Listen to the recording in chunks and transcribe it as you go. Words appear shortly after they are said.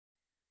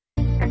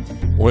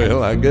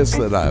Well, I guess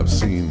that I've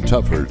seen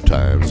tougher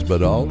times,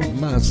 but all of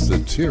my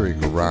satiric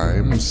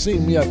rhymes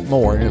seem yet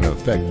more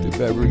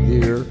ineffective every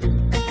year.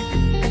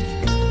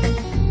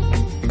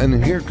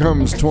 And here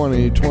comes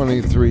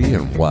 2023,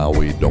 and while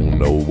we don't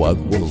know what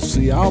we'll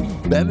see, I'll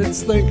bet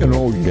it's thinking,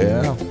 oh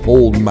yeah,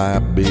 hold my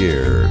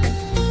beer.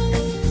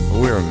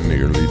 We're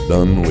nearly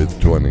done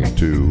with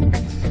 22.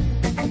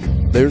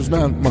 There's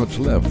not much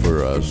left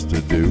for us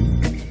to do,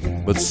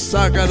 but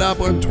suck it up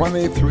when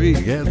 23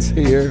 gets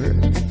here.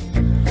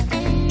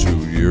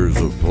 2 years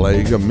of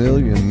plague, 1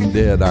 million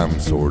dead. I'm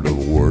sort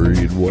of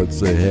worried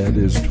what's ahead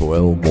is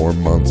 12 more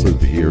months of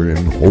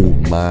hearing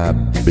hold my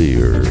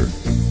beer.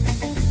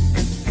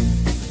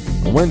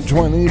 When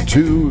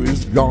 22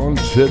 is gone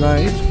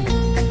tonight,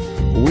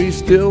 we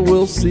still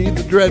will see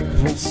the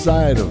dreadful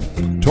sight of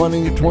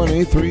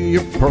 2023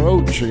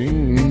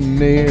 approaching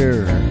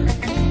near.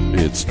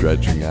 It's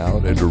stretching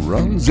out and it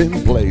runs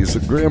in place, a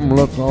grim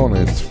look on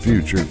its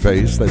future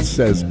face that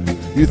says,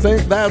 you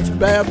think that's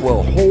bad?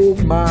 Well,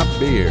 hold my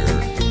beer.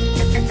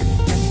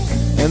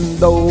 And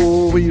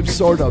though we've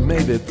sort of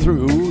made it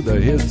through the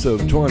hits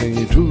of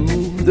 22,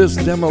 this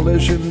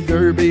demolition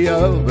derby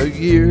of a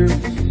year,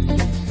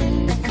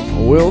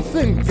 we'll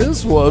think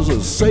this was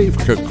a safe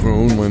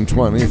cocoon when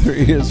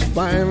 23 is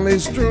finally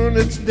strewn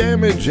its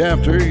damage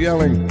after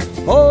yelling,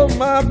 hold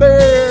my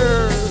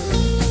beer.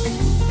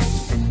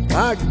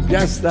 I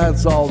guess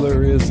that's all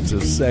there is to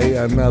say.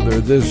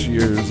 Another this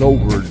year's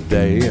over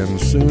day, and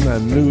soon a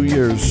New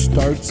Year's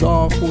starts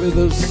off with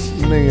a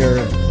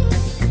sneer.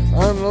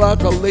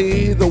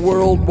 Unluckily, the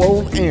world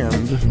won't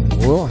end.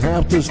 We'll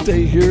have to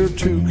stay here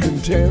to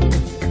contend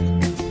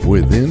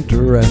with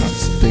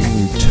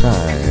interesting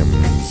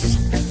times.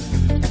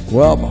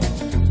 Well,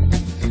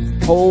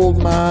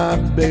 hold my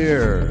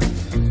beer.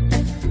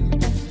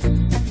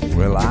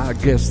 Well, I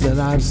guess that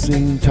I've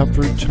seen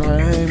tougher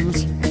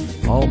times.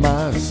 All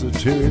my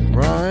satiric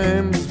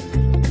rhymes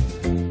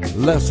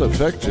less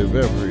effective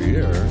every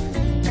year.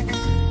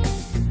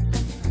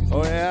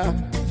 Oh yeah?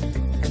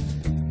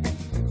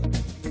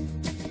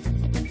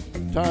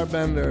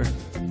 Tarbender,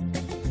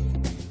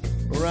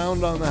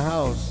 around on the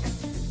house.